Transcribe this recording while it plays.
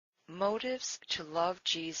Motives to Love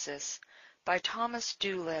Jesus by Thomas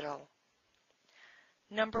Doolittle.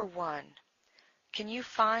 Number 1. Can you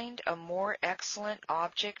find a more excellent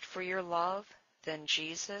object for your love than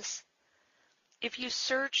Jesus? If you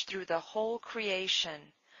search through the whole creation,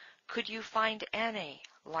 could you find any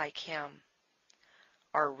like him?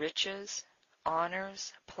 Are riches,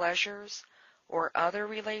 honors, pleasures, or other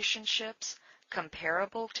relationships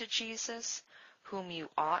comparable to Jesus, whom you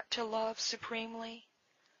ought to love supremely?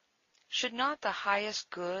 Should not the highest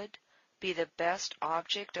good be the best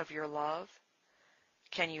object of your love?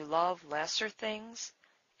 Can you love lesser things,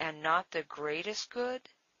 and not the greatest good?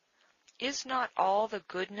 Is not all the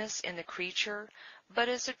goodness in the creature but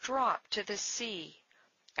as a drop to the sea,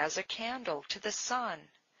 as a candle to the sun,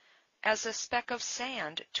 as a speck of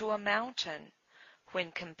sand to a mountain,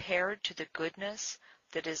 when compared to the goodness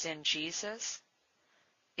that is in Jesus?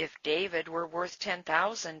 If David were worth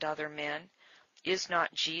 10,000 other men, is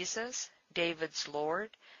not Jesus, David's Lord,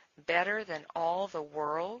 better than all the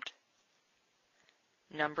world?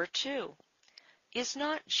 Number 2. Is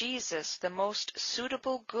not Jesus the most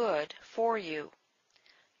suitable good for you?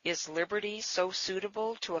 Is liberty so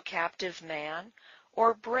suitable to a captive man,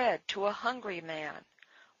 or bread to a hungry man,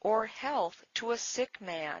 or health to a sick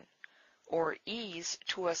man, or ease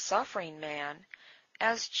to a suffering man,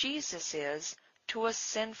 as Jesus is to a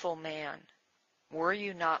sinful man? Were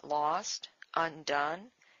you not lost,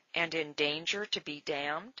 undone, and in danger to be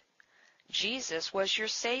damned? Jesus was your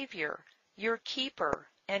Savior, your keeper,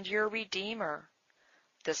 and your Redeemer.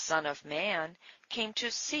 The Son of Man came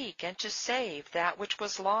to seek and to save that which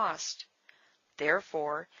was lost.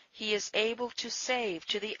 Therefore he is able to save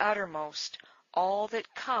to the uttermost all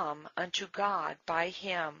that come unto God by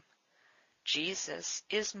him. Jesus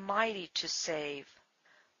is mighty to save.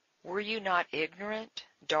 Were you not ignorant,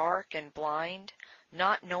 dark, and blind,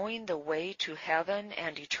 not knowing the way to heaven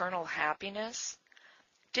and eternal happiness?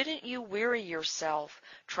 Didn't you weary yourself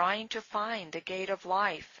trying to find the gate of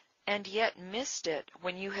life, and yet missed it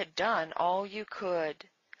when you had done all you could?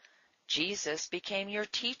 Jesus became your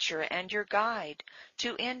teacher and your guide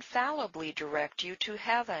to infallibly direct you to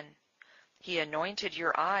heaven. He anointed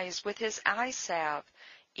your eyes with his eye salve,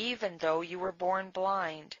 even though you were born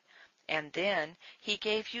blind, and then he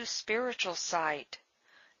gave you spiritual sight.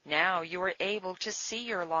 Now you are able to see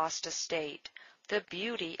your lost estate, the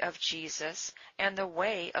beauty of Jesus, and the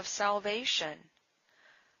way of salvation.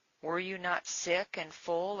 Were you not sick and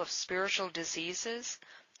full of spiritual diseases,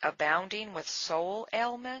 abounding with soul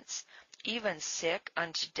ailments, even sick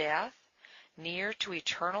unto death, near to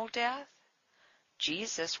eternal death?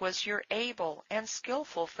 Jesus was your able and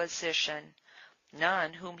skillful physician.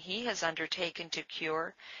 None whom he has undertaken to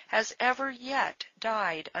cure has ever yet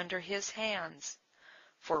died under his hands.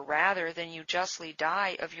 For rather than you justly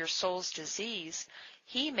die of your soul's disease,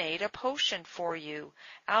 he made a potion for you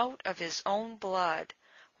out of his own blood,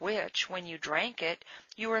 which, when you drank it,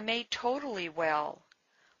 you were made totally well.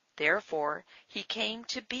 Therefore he came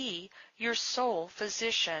to be your sole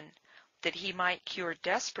physician, that he might cure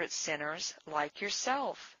desperate sinners like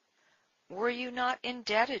yourself. Were you not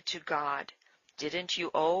indebted to God? Didn't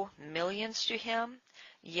you owe millions to him,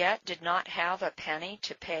 yet did not have a penny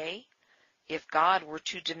to pay? If God were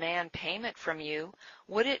to demand payment from you,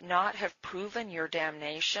 would it not have proven your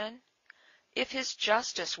damnation? If his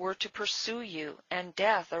justice were to pursue you, and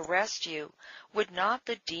death arrest you, would not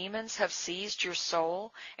the demons have seized your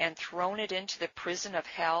soul and thrown it into the prison of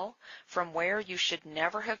hell, from where you should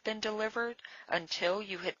never have been delivered until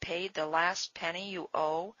you had paid the last penny you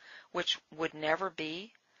owe, which would never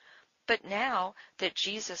be? But now that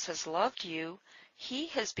Jesus has loved you, he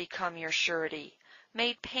has become your surety,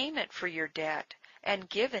 made payment for your debt, and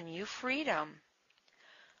given you freedom.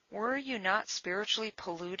 Were you not spiritually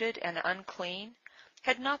polluted and unclean?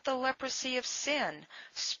 Had not the leprosy of sin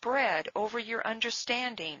spread over your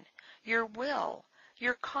understanding, your will,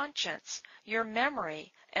 your conscience, your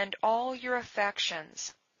memory, and all your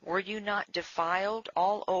affections? Were you not defiled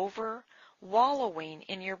all over, wallowing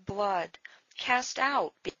in your blood, cast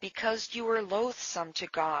out because you were loathsome to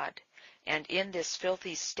God? And in this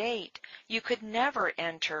filthy state you could never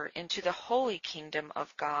enter into the holy kingdom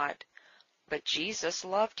of God. But Jesus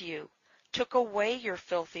loved you, took away your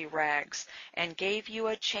filthy rags, and gave you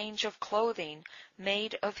a change of clothing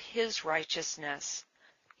made of his righteousness.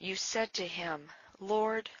 You said to him,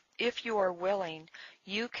 Lord, if you are willing,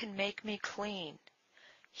 you can make me clean.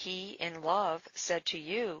 He, in love, said to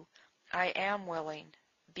you, I am willing,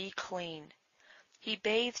 be clean. He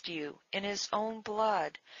bathed you in his own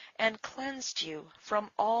blood and cleansed you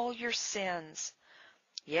from all your sins.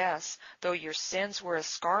 Yes, though your sins were as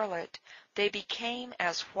scarlet, they became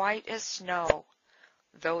as white as snow.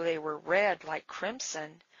 Though they were red like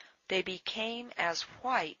crimson, they became as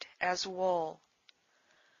white as wool.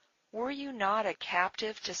 Were you not a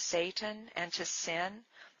captive to Satan and to sin,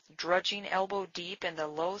 drudging elbow deep in the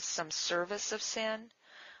loathsome service of sin?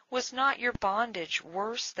 Was not your bondage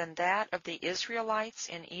worse than that of the Israelites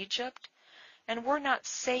in Egypt? And were not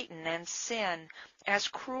Satan and sin as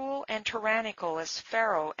cruel and tyrannical as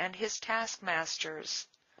Pharaoh and his taskmasters?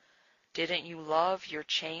 Didn't you love your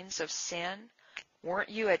chains of sin? Weren't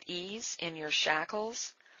you at ease in your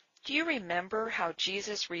shackles? Do you remember how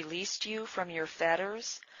Jesus released you from your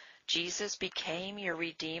fetters? Jesus became your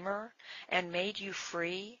Redeemer and made you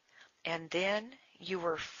free, and then you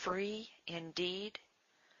were free indeed.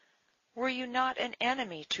 Were you not an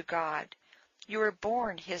enemy to God? You were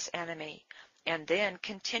born his enemy, and then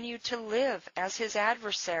continued to live as his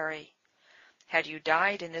adversary. Had you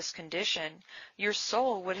died in this condition, your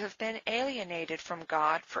soul would have been alienated from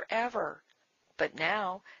God forever. But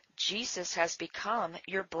now Jesus has become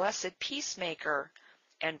your blessed peacemaker,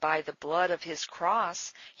 and by the blood of his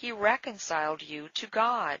cross he reconciled you to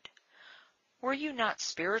God. Were you not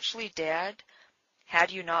spiritually dead?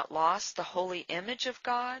 Had you not lost the holy image of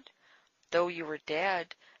God? Though you were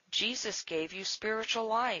dead, Jesus gave you spiritual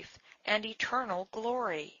life and eternal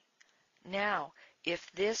glory. Now,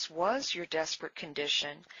 if this was your desperate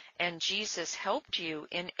condition, and Jesus helped you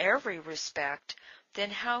in every respect,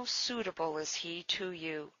 then how suitable is he to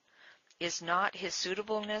you? Is not his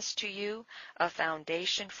suitableness to you a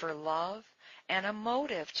foundation for love and a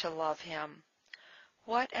motive to love him?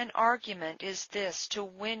 What an argument is this to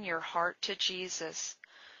win your heart to Jesus!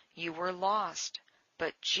 You were lost,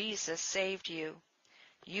 but Jesus saved you.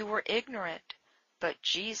 You were ignorant, but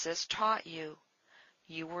Jesus taught you.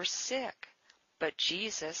 You were sick, but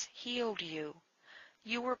Jesus healed you.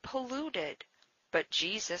 You were polluted, but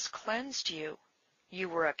Jesus cleansed you. You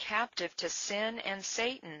were a captive to sin and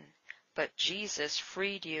Satan, but Jesus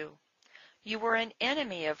freed you. You were an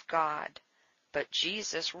enemy of God, but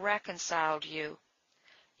Jesus reconciled you.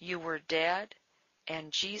 You were dead,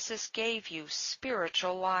 and Jesus gave you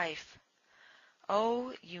spiritual life.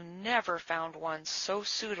 Oh, you never found one so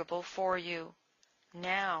suitable for you.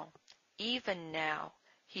 Now, even now,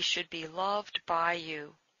 he should be loved by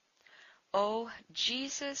you. Oh,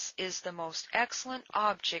 Jesus is the most excellent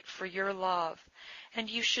object for your love, and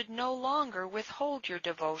you should no longer withhold your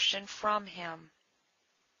devotion from him.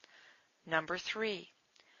 Number 3.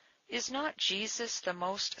 Is not Jesus the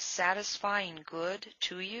most satisfying good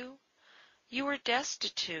to you? You were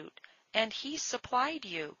destitute, and he supplied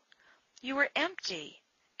you. You were empty,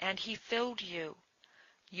 and he filled you.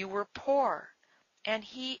 You were poor, and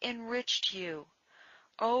he enriched you.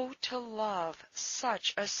 Oh, to love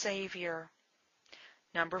such a Savior!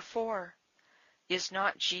 Number 4. Is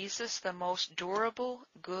not Jesus the most durable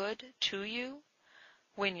good to you?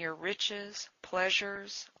 When your riches,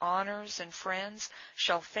 pleasures, honors, and friends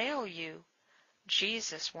shall fail you,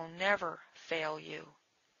 Jesus will never fail you.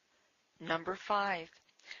 Number 5.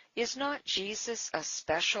 Is not Jesus a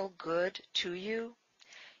special good to you?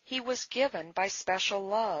 He was given by special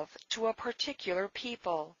love to a particular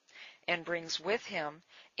people, and brings with him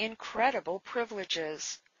incredible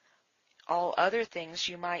privileges. All other things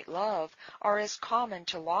you might love are as common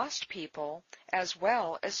to lost people as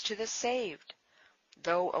well as to the saved.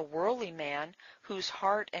 Though a worldly man, whose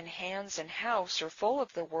heart and hands and house are full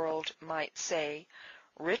of the world, might say,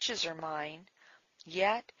 "Riches are mine,"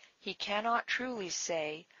 yet he cannot truly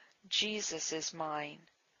say, "Jesus is mine."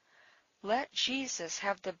 Let Jesus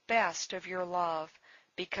have the best of your love,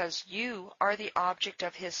 because you are the object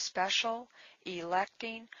of his special,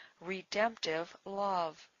 electing, redemptive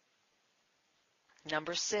love.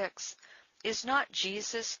 Number 6. Is not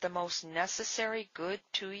Jesus the most necessary good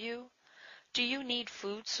to you? Do you need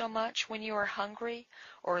food so much when you are hungry,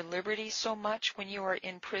 or liberty so much when you are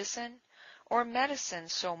in prison, or medicine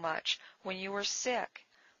so much when you are sick,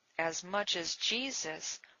 as much as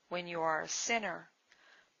Jesus when you are a sinner?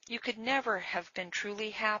 You could never have been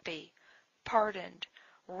truly happy, pardoned,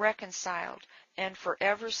 reconciled, and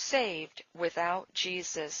forever saved without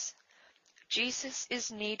Jesus. Jesus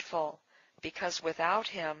is needful, because without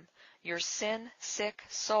him your sin-sick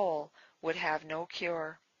soul would have no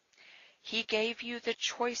cure. He gave you the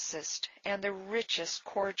choicest and the richest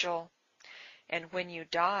cordial, and when you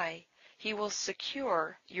die, he will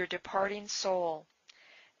secure your departing soul,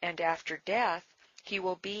 and after death he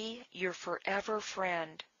will be your forever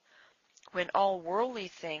friend. When all worldly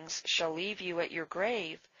things shall leave you at your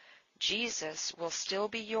grave, Jesus will still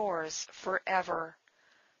be yours forever.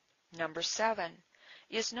 Number 7.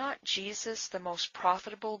 Is not Jesus the most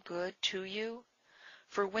profitable good to you?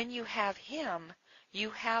 For when you have him,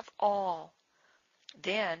 you have all.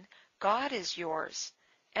 Then God is yours,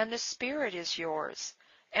 and the Spirit is yours,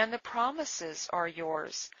 and the promises are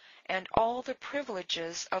yours, and all the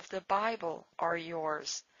privileges of the Bible are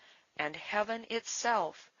yours, and heaven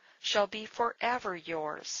itself shall be forever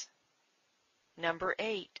yours. Number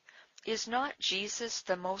 8. Is not Jesus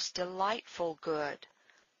the most delightful good?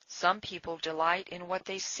 Some people delight in what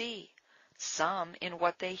they see, some in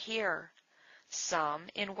what they hear, some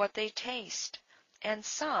in what they taste, and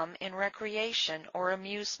some in recreation or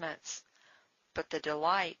amusements. But the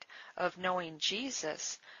delight of knowing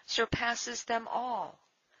Jesus surpasses them all.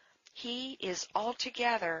 He is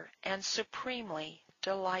altogether and supremely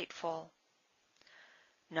delightful.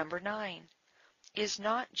 Number 9. Is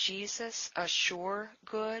not Jesus a sure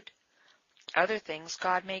good? Other things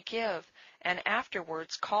God may give, and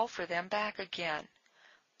afterwards call for them back again.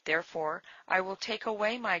 Therefore I will take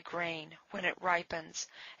away my grain when it ripens,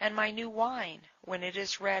 and my new wine when it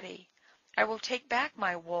is ready. I will take back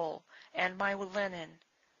my wool and my linen,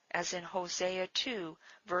 as in Hosea 2,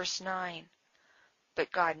 verse 9.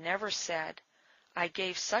 But God never said, I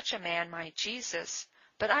gave such a man my Jesus,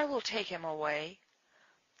 but I will take him away.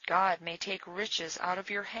 God may take riches out of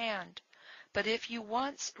your hand, but if you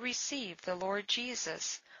once receive the Lord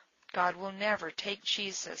Jesus, God will never take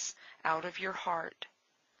Jesus out of your heart.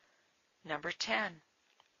 Number 10.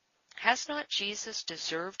 Has not Jesus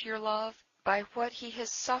deserved your love by what he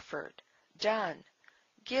has suffered, done,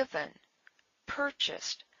 given,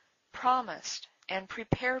 purchased, promised, and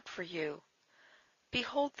prepared for you?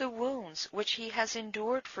 Behold the wounds which he has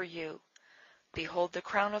endured for you. Behold the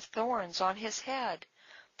crown of thorns on his head,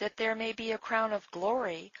 that there may be a crown of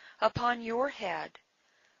glory upon your head.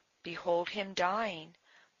 Behold him dying,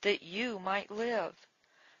 that you might live.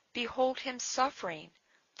 Behold him suffering,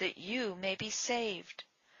 that you may be saved.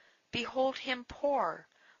 Behold him poor,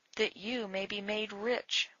 that you may be made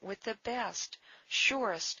rich with the best,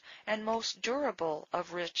 surest, and most durable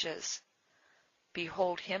of riches.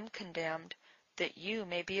 Behold him condemned, that you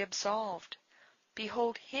may be absolved.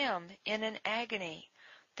 Behold him in an agony,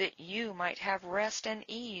 that you might have rest and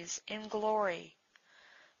ease in glory.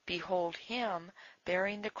 Behold him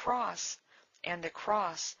bearing the cross, and the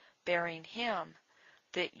cross bearing him,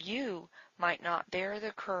 that you might not bear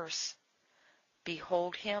the curse.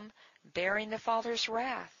 Behold him bearing the Father's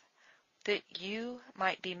wrath, that you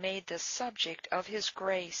might be made the subject of his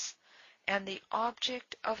grace, and the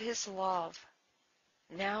object of his love.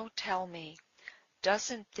 Now tell me,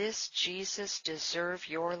 doesn't this Jesus deserve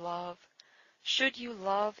your love? Should you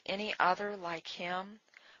love any other like him,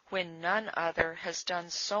 when none other has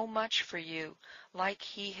done so much for you like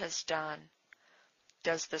he has done?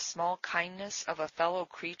 Does the small kindness of a fellow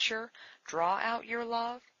creature draw out your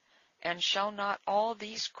love? And shall not all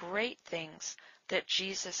these great things that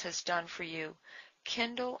Jesus has done for you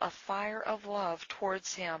kindle a fire of love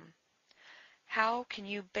towards him? How can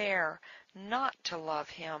you bear not to love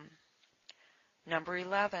him? Number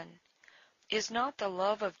 11. Is not the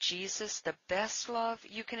love of Jesus the best love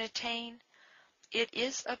you can attain? It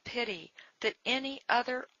is a pity that any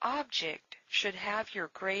other object should have your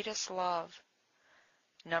greatest love.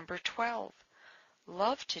 Number 12.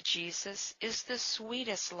 Love to Jesus is the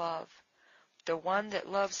sweetest love. The one that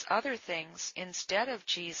loves other things instead of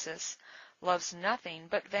Jesus loves nothing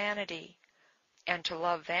but vanity, and to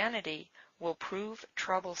love vanity will prove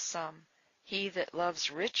troublesome. He that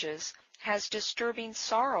loves riches has disturbing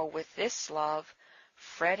sorrow with this love,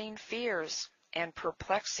 fretting fears, and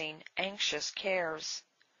perplexing anxious cares.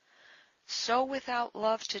 So without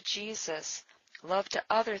love to Jesus, love to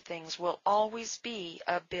other things will always be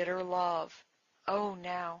a bitter love. Oh,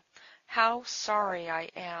 now, how sorry I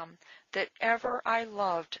am that ever I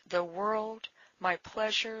loved the world, my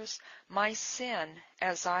pleasures, my sin,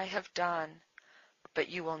 as I have done. But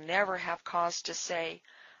you will never have cause to say,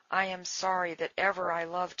 I am sorry that ever I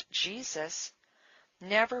loved Jesus.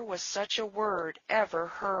 Never was such a word ever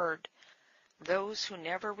heard. Those who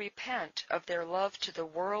never repent of their love to the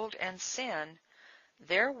world and sin,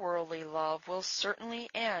 their worldly love will certainly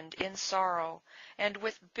end in sorrow, and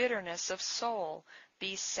with bitterness of soul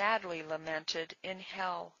be sadly lamented in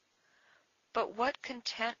hell. But what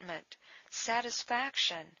contentment,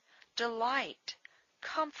 satisfaction, delight,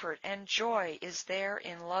 comfort, and joy is there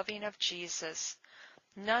in loving of Jesus!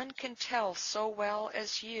 None can tell so well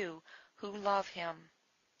as you who love him.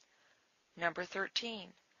 Number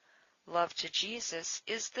 13. Love to Jesus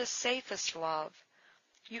is the safest love.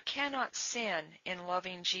 You cannot sin in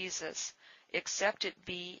loving Jesus, except it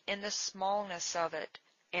be in the smallness of it,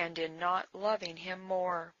 and in not loving him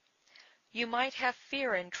more. You might have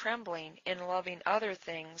fear and trembling in loving other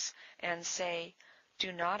things, and say,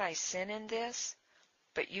 Do not I sin in this?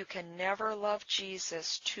 but you can never love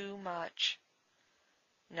Jesus too much.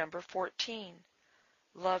 Number 14.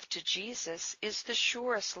 Love to Jesus is the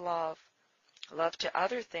surest love. Love to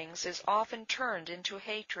other things is often turned into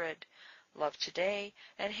hatred. Love today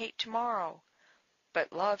and hate tomorrow.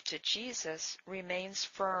 But love to Jesus remains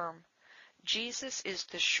firm. Jesus is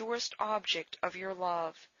the surest object of your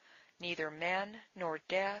love. Neither men, nor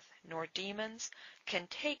death, nor demons can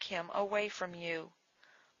take him away from you.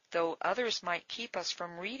 Though others might keep us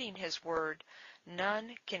from reading his word,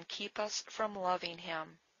 none can keep us from loving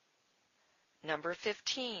him. Number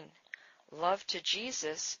 15. Love to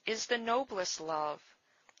Jesus is the noblest love.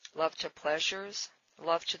 Love to pleasures,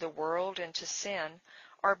 love to the world and to sin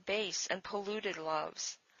are base and polluted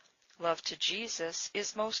loves. Love to Jesus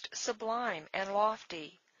is most sublime and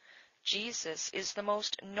lofty. Jesus is the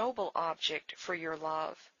most noble object for your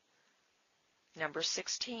love. Number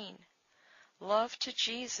 16. Love to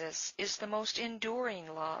Jesus is the most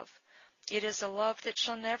enduring love. It is a love that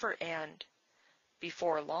shall never end.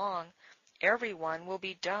 Before long, everyone will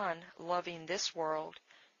be done loving this world,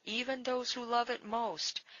 even those who love it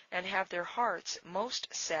most and have their hearts most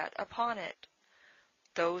set upon it.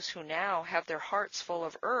 Those who now have their hearts full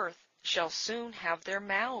of earth shall soon have their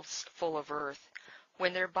mouths full of earth,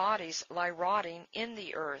 when their bodies lie rotting in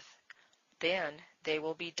the earth. Then they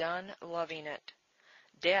will be done loving it.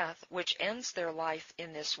 Death, which ends their life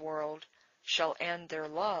in this world, shall end their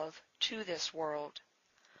love to this world.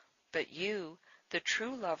 But you, the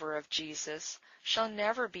true lover of Jesus, shall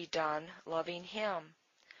never be done loving him.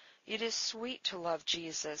 It is sweet to love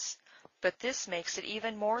Jesus, but this makes it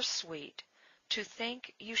even more sweet, to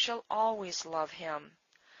think you shall always love him.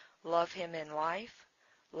 Love him in life,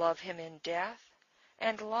 love him in death,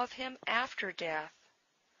 and love him after death.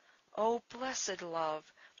 O blessed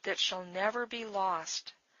love that shall never be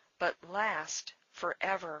lost, but last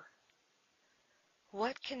forever.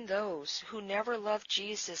 What can those who never love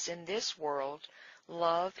Jesus in this world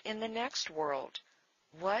love in the next world?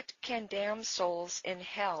 What can damned souls in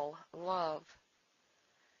hell love?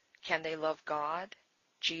 Can they love God,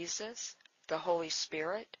 Jesus, the Holy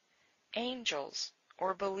Spirit, angels,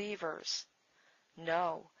 or believers?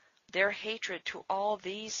 No, their hatred to all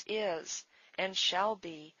these is, and shall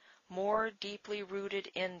be, more deeply rooted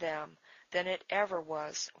in them than it ever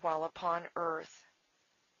was while upon earth.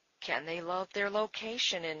 Can they love their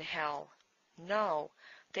location in hell? No,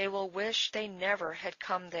 they will wish they never had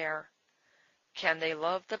come there. Can they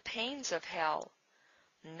love the pains of hell?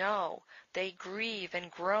 No, they grieve and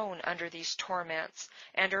groan under these torments,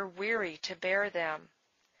 and are weary to bear them.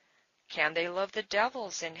 Can they love the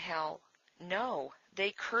devils in hell? No,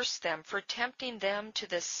 they curse them for tempting them to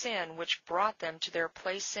the sin which brought them to their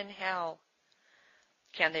place in hell.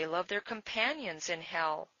 Can they love their companions in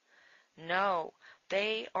hell? No,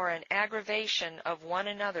 they are an aggravation of one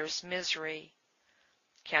another's misery.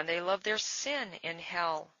 Can they love their sin in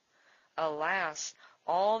hell? Alas,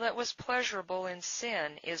 all that was pleasurable in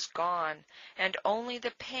sin is gone, and only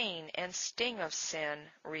the pain and sting of sin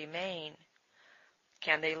remain.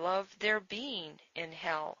 Can they love their being in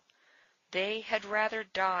hell? They had rather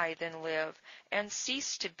die than live, and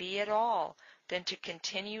cease to be at all, than to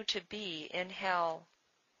continue to be in hell.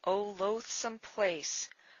 O loathsome place,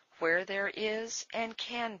 where there is and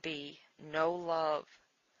can be no love!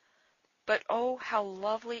 But oh, how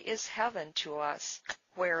lovely is heaven to us,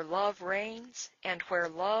 where love reigns and where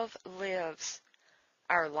love lives.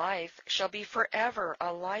 Our life shall be forever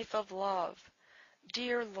a life of love.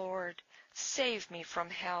 Dear Lord, save me from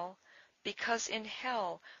hell, because in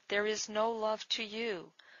hell there is no love to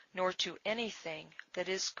you, nor to anything that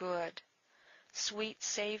is good. Sweet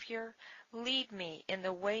Savior, lead me in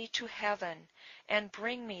the way to heaven, and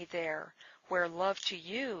bring me there, where love to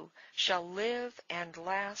you shall live and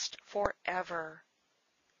last forever.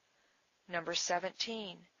 Number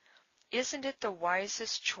 17. Isn't it the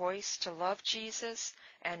wisest choice to love Jesus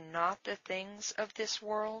and not the things of this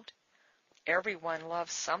world? Everyone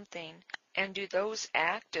loves something, and do those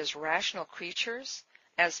act as rational creatures,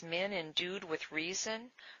 as men endued with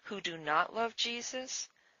reason, who do not love Jesus,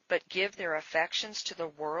 but give their affections to the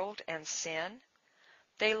world and sin?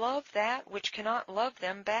 They love that which cannot love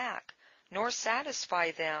them back, nor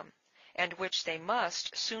satisfy them, and which they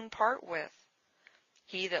must soon part with.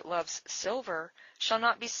 He that loves silver shall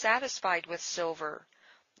not be satisfied with silver,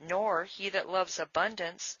 nor he that loves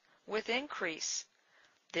abundance with increase.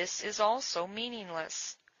 This is also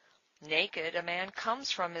meaningless. Naked a man comes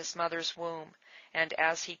from his mother's womb, and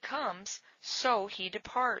as he comes, so he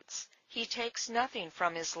departs. He takes nothing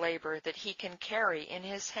from his labor that he can carry in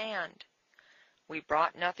his hand. We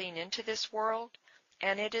brought nothing into this world,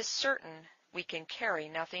 and it is certain we can carry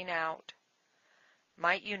nothing out.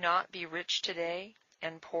 Might you not be rich today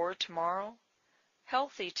and poor tomorrow,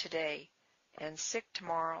 healthy today and sick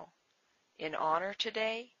tomorrow, in honor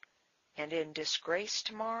today and in disgrace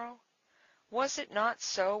tomorrow? Was it not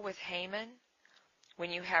so with Haman? When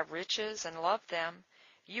you have riches and love them,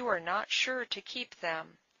 you are not sure to keep them.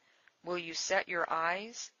 Will you set your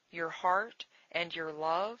eyes, your heart, and your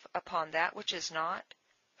love upon that which is not?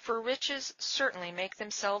 For riches certainly make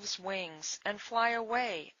themselves wings and fly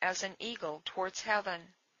away as an eagle towards heaven.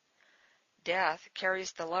 Death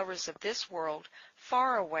carries the lovers of this world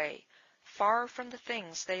far away, far from the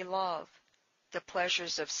things they love. The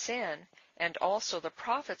pleasures of sin and also the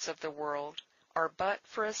profits of the world are but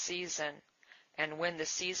for a season, and when the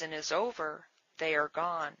season is over, they are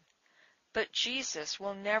gone. But Jesus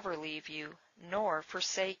will never leave you nor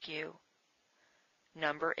forsake you.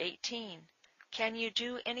 Number 18. Can you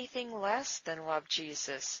do anything less than love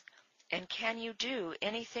Jesus? And can you do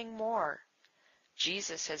anything more?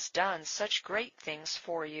 Jesus has done such great things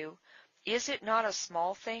for you. Is it not a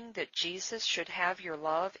small thing that Jesus should have your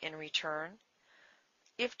love in return?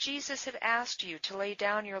 If Jesus had asked you to lay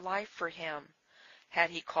down your life for him, had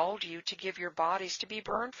he called you to give your bodies to be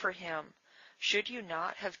burned for him, should you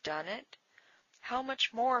not have done it? How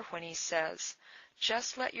much more when he says,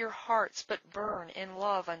 "Just let your hearts but burn in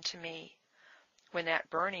love unto me," when that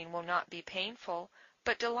burning will not be painful,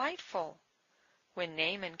 but delightful. When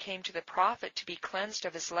Naaman came to the prophet to be cleansed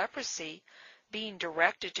of his leprosy, being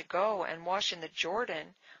directed to go and wash in the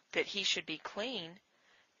Jordan, that he should be clean,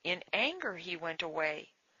 in anger he went away.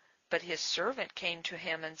 But his servant came to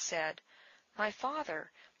him and said, "My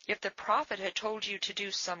father, if the prophet had told you to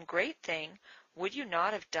do some great thing, would you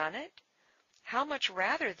not have done it? How much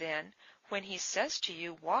rather then, when he says to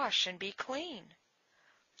you, 'Wash and be clean'?"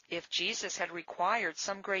 If Jesus had required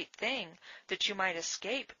some great thing, that you might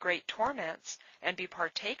escape great torments and be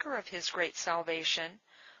partaker of his great salvation,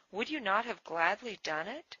 would you not have gladly done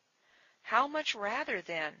it? How much rather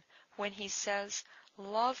then, when he says,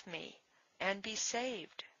 "Love me and be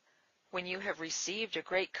saved"? When you have received a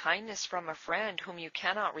great kindness from a friend whom you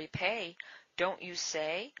cannot repay, don't you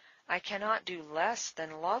say, "I cannot do less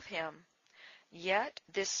than love him"? Yet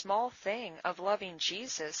this small thing of loving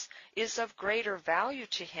Jesus is of greater value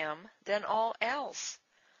to him than all else.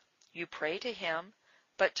 You pray to him,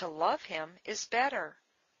 but to love him is better.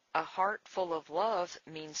 A heart full of love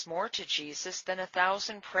means more to Jesus than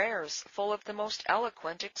 1,000 prayers full of the most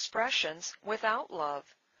eloquent expressions without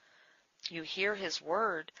love. You hear his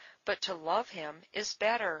word, but to love him is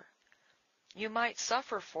better. You might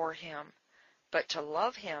suffer for him, but to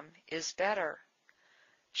love him is better.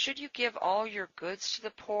 Should you give all your goods to the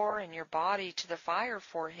poor and your body to the fire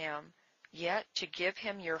for him, yet to give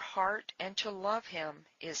him your heart and to love him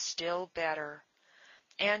is still better.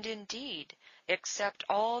 And indeed, except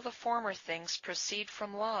all the former things proceed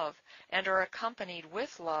from love and are accompanied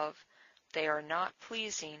with love, they are not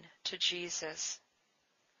pleasing to Jesus.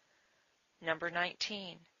 Number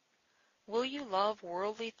 19. Will you love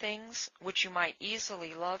worldly things which you might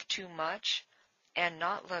easily love too much, and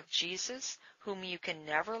not love Jesus, whom you can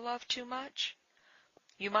never love too much?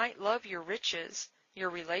 You might love your riches, your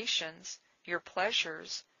relations, your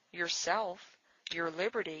pleasures, yourself, your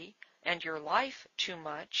liberty, and your life too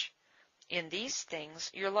much. In these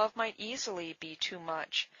things your love might easily be too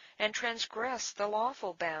much, and transgress the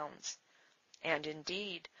lawful bounds. And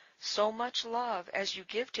indeed, so much love as you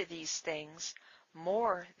give to these things,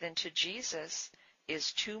 more than to Jesus,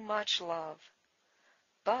 is too much love.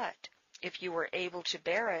 But if you were able to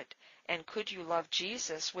bear it, and could you love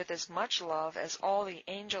Jesus with as much love as all the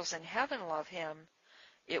angels in heaven love him,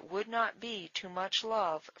 it would not be too much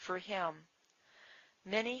love for him.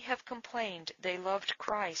 Many have complained they loved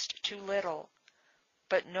Christ too little,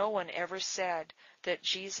 but no one ever said that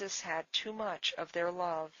Jesus had too much of their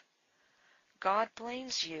love. God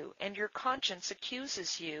blames you, and your conscience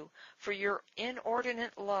accuses you for your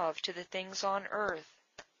inordinate love to the things on earth.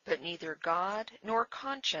 But neither God nor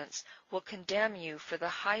conscience will condemn you for the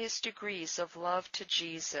highest degrees of love to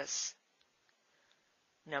Jesus.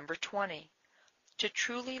 Number 20. To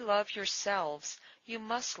truly love yourselves, you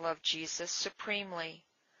must love Jesus supremely.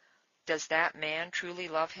 Does that man truly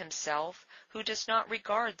love himself who does not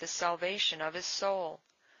regard the salvation of his soul,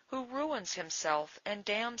 who ruins himself and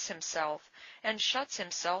damns himself and shuts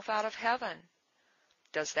himself out of heaven?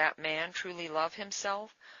 Does that man truly love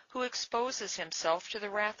himself who exposes himself to the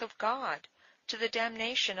wrath of God, to the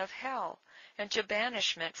damnation of hell, and to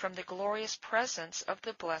banishment from the glorious presence of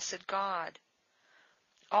the blessed God?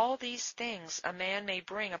 All these things a man may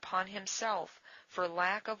bring upon himself for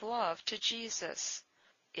lack of love to Jesus.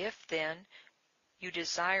 If, then, you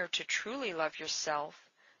desire to truly love yourself,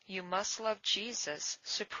 you must love Jesus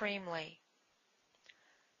supremely.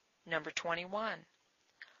 Number 21.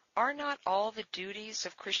 Are not all the duties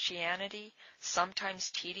of Christianity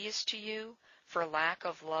sometimes tedious to you for lack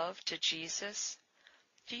of love to Jesus?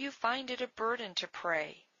 Do you find it a burden to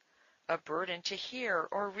pray, a burden to hear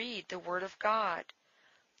or read the Word of God?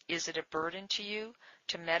 Is it a burden to you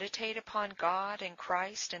to meditate upon God and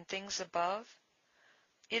Christ and things above?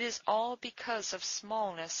 It is all because of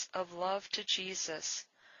smallness of love to Jesus,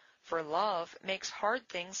 for love makes hard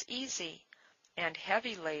things easy, and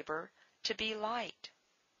heavy labor to be light.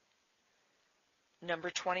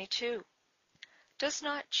 Number 22. Does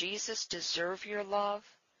not Jesus deserve your love?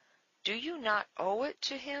 Do you not owe it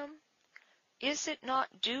to him? Is it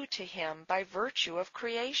not due to him by virtue of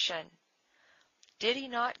creation? Did he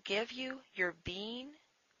not give you your being?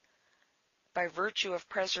 By virtue of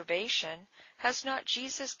preservation, has not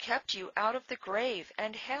Jesus kept you out of the grave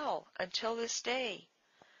and hell until this day?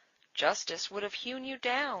 Justice would have hewn you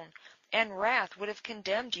down, and wrath would have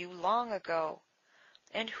condemned you long ago.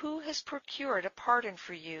 And who has procured a pardon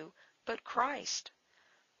for you but Christ?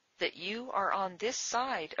 That you are on this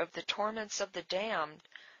side of the torments of the damned,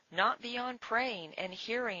 not beyond praying and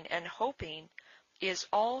hearing and hoping, is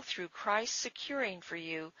all through Christ securing for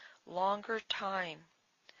you longer time.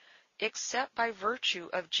 Except by virtue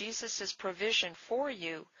of Jesus' provision for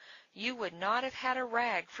you, you would not have had a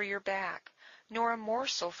rag for your back, nor a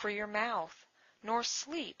morsel for your mouth, nor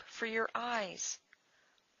sleep for your eyes.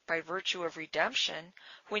 By virtue of redemption,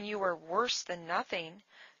 when you were worse than nothing,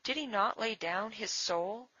 did he not lay down his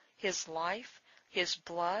soul, his life, his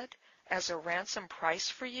blood, as a ransom price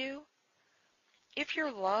for you? If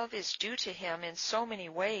your love is due to him in so many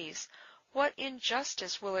ways, what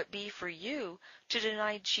injustice will it be for you to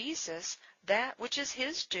deny Jesus that which is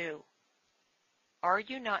his due? Are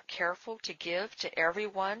you not careful to give to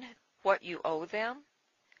everyone what you owe them?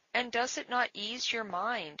 And does it not ease your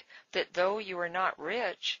mind that though you are not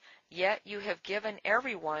rich, yet you have given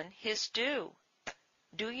everyone his due?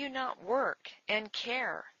 Do you not work and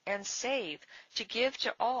care and save to give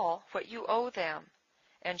to all what you owe them?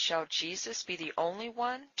 And shall Jesus be the only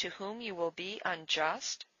one to whom you will be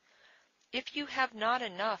unjust? If you have not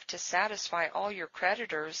enough to satisfy all your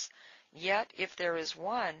creditors, yet if there is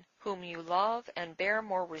one whom you love and bear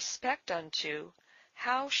more respect unto,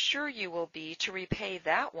 how sure you will be to repay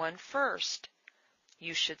that one first.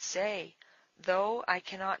 You should say, though I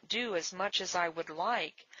cannot do as much as I would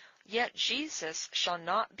like, yet Jesus shall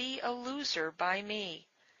not be a loser by me.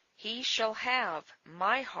 He shall have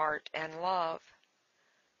my heart and love.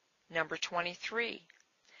 Number 23.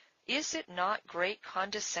 Is it not great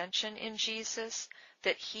condescension in Jesus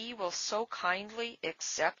that he will so kindly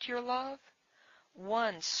accept your love?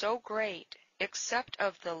 One so great, accept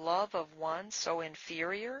of the love of one so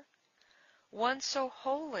inferior? One so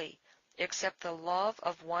holy, accept the love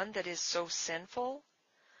of one that is so sinful?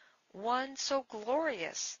 One so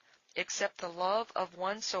glorious, accept the love of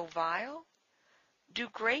one so vile? Do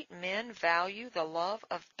great men value the love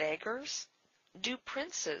of beggars? Do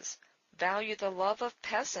princes value the love of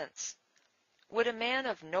peasants? Would a man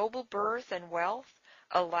of noble birth and wealth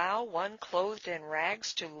allow one clothed in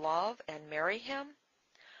rags to love and marry him?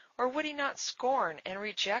 Or would he not scorn and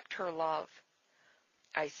reject her love?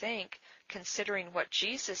 I think, considering what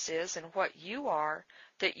Jesus is and what you are,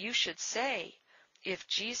 that you should say, if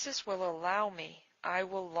Jesus will allow me, I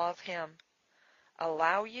will love him.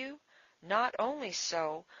 Allow you? Not only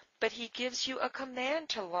so, but he gives you a command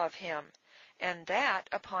to love him, and that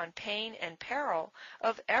upon pain and peril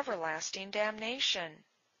of everlasting damnation.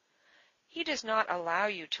 He does not allow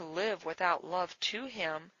you to live without love to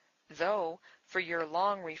him, though, for your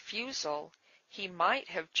long refusal, he might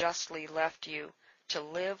have justly left you to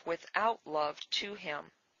live without love to him.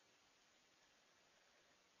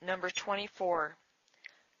 Number 24.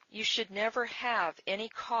 You should never have any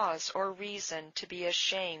cause or reason to be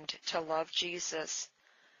ashamed to love Jesus.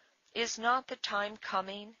 Is not the time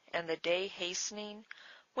coming, and the day hastening,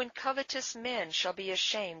 when covetous men shall be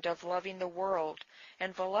ashamed of loving the world,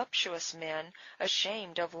 and voluptuous men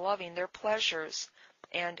ashamed of loving their pleasures,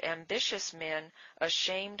 and ambitious men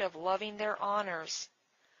ashamed of loving their honors?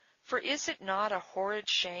 For is it not a horrid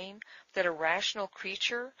shame that a rational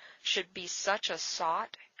creature should be such a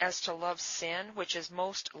sot as to love sin which is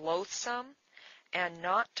most loathsome, and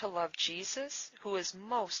not to love Jesus, who is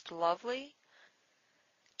most lovely?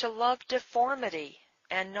 To love deformity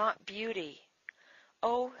and not beauty.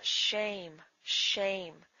 Oh, shame,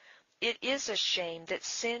 shame! It is a shame that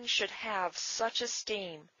sin should have such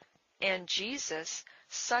esteem, and Jesus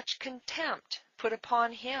such contempt put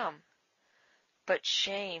upon him. But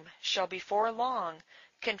shame shall before long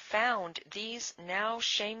Confound these now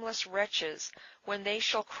shameless wretches when they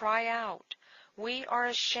shall cry out, We are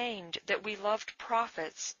ashamed that we loved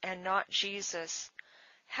prophets and not Jesus,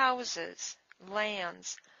 houses,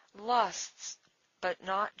 lands, lusts, but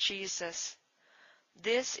not Jesus.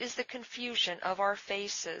 This is the confusion of our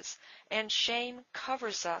faces, and shame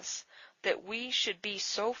covers us, that we should be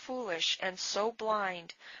so foolish and so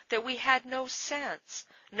blind that we had no sense,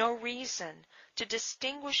 no reason, to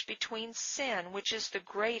distinguish between sin, which is the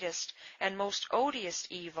greatest and most odious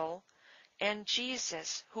evil, and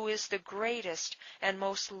Jesus, who is the greatest and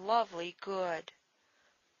most lovely good.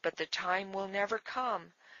 But the time will never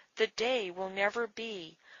come, the day will never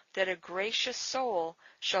be, that a gracious soul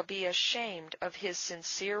shall be ashamed of his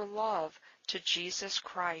sincere love to Jesus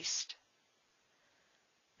Christ.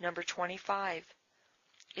 Number 25.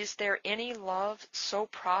 Is there any love so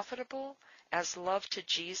profitable as love to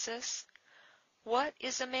Jesus? What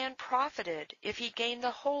is a man profited if he gain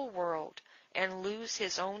the whole world and lose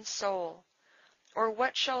his own soul? Or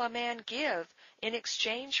what shall a man give in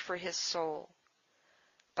exchange for his soul?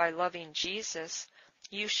 By loving Jesus,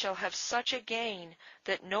 you shall have such a gain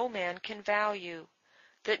that no man can value,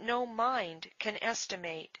 that no mind can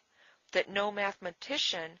estimate, that no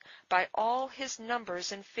mathematician by all his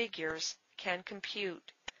numbers and figures can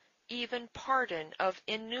compute, even pardon of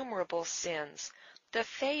innumerable sins, the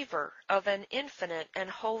favor of an infinite and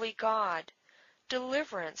holy God,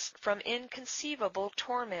 deliverance from inconceivable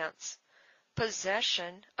torments,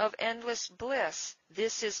 possession of endless bliss.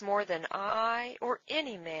 This is more than I or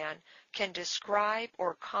any man can describe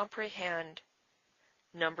or comprehend.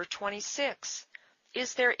 Number 26.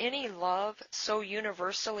 Is there any love so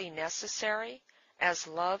universally necessary as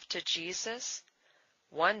love to Jesus?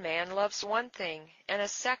 One man loves one thing, and a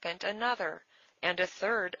second another, and a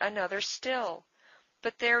third another still.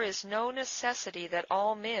 But there is no necessity that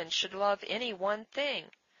all men should love any one thing,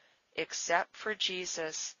 except for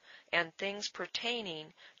Jesus, and things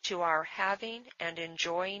pertaining to our having and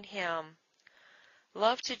enjoying him.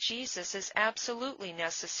 Love to Jesus is absolutely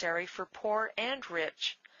necessary for poor and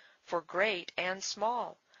rich, for great and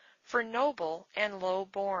small, for noble and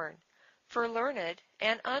low-born, for learned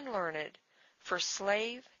and unlearned, for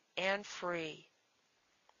slave and free.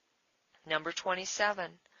 Number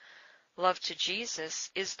 27. Love to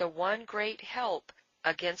Jesus is the one great help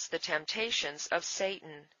against the temptations of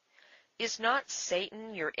Satan. Is not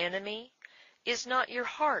Satan your enemy? Is not your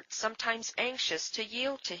heart sometimes anxious to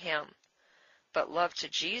yield to him? But love to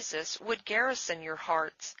Jesus would garrison your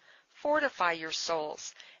hearts, fortify your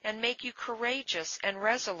souls, and make you courageous and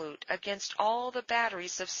resolute against all the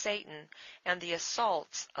batteries of Satan and the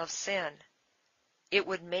assaults of sin. It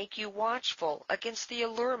would make you watchful against the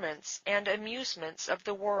allurements and amusements of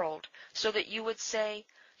the world, so that you would say,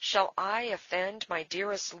 Shall I offend my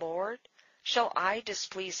dearest Lord? Shall I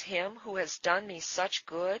displease him who has done me such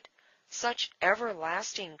good, such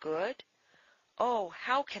everlasting good? Oh,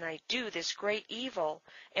 how can I do this great evil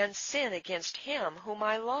and sin against him whom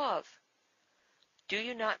I love? Do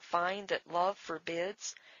you not find that love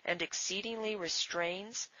forbids and exceedingly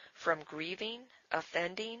restrains from grieving,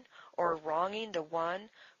 offending, or wronging the one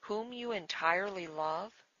whom you entirely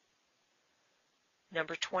love?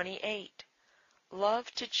 Number 28.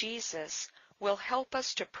 Love to Jesus will help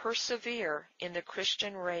us to persevere in the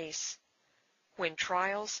Christian race. When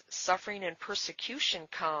trials, suffering, and persecution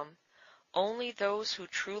come, only those who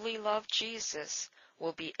truly love Jesus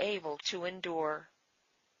will be able to endure.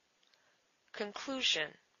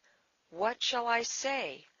 Conclusion. What shall I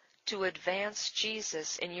say to advance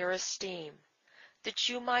Jesus in your esteem, that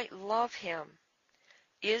you might love him?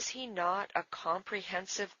 Is he not a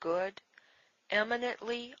comprehensive good,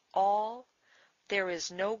 eminently all? There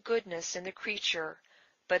is no goodness in the creature,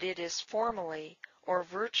 but it is formally or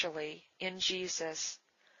virtually in Jesus.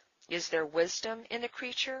 Is there wisdom in the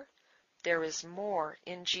creature? There is more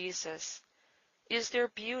in Jesus. Is there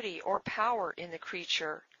beauty or power in the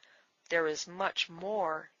creature? There is much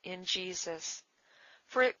more in Jesus.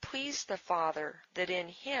 For it pleased the Father that in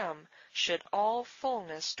him should all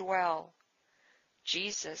fullness dwell.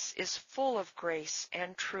 Jesus is full of grace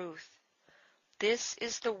and truth. This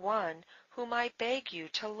is the one whom I beg you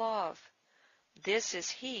to love. This is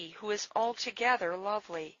he who is altogether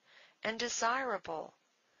lovely and desirable.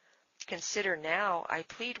 Consider now, I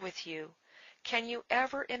plead with you, can you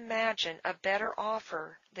ever imagine a better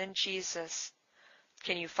offer than Jesus?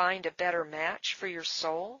 Can you find a better match for your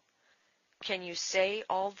soul? Can you say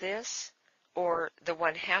all this, or the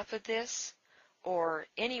one half of this, or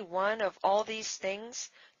any one of all these things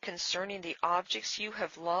concerning the objects you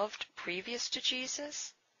have loved previous to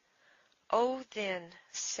Jesus? Oh, then,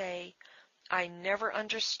 say, I never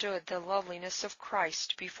understood the loveliness of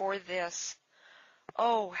Christ before this.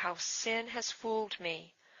 Oh, how sin has fooled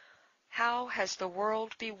me! How has the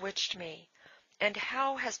world bewitched me! And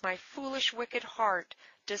how has my foolish wicked heart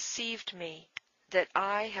deceived me, that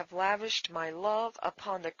I have lavished my love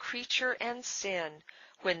upon the creature and sin,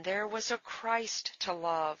 when there was a Christ to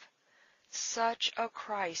love, such a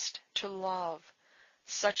Christ to love,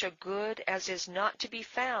 such a good as is not to be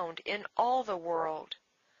found in all the world.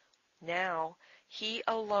 Now he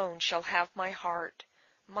alone shall have my heart,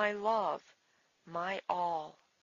 my love, my all.